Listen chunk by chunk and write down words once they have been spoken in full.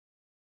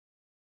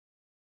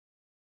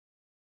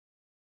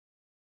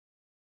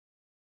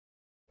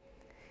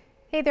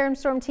Hey there, I'm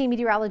Storm Team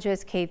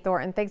meteorologist Kate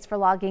Thornton. Thanks for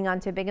logging on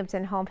to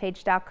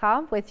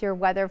binghamtonhomepage.com with your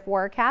weather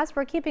forecast.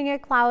 We're keeping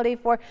it cloudy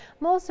for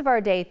most of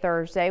our day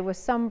Thursday with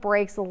some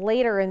breaks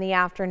later in the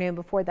afternoon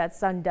before that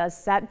sun does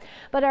set.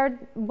 But our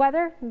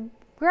weather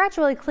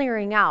gradually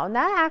clearing out, and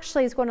that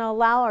actually is going to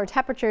allow our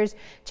temperatures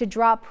to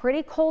drop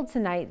pretty cold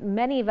tonight,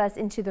 many of us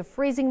into the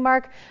freezing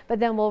mark, but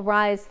then we'll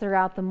rise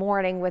throughout the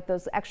morning with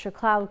those extra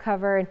cloud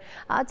cover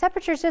and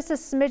temperatures just a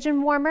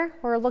smidgen warmer.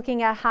 We're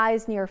looking at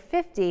highs near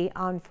 50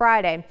 on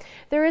Friday.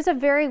 There is a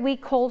very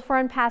weak cold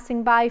front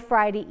passing by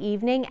Friday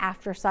evening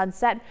after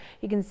sunset.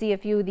 You can see a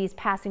few of these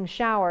passing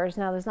showers.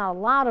 Now there's not a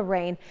lot of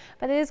rain,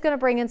 but it is going to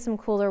bring in some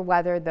cooler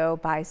weather though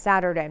by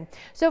Saturday.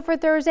 So for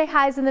Thursday,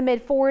 highs in the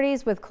mid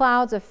 40s with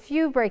clouds, a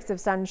few breaks of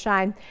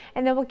sunshine,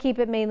 and then we'll keep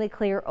it mainly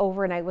clear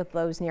overnight with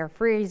lows near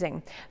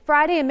freezing.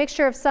 Friday, a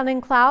mixture of sun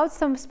and clouds,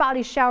 some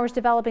spotty showers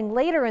developing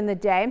later in the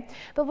day,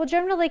 but we'll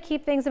generally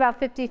keep things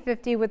about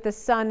 50-50 with the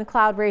sun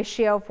cloud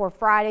ratio for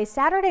Friday.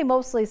 Saturday,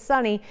 mostly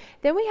sunny.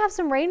 Then we have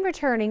some rain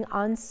returning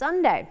on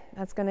Sunday.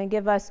 That's going to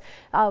give us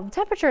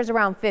temperatures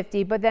around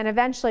 50, but then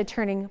eventually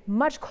turning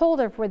much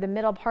colder for the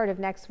middle part of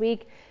next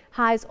week.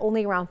 Highs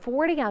only around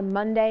 40 on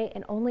Monday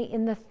and only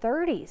in the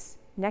 30s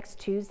next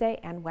Tuesday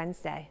and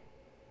Wednesday.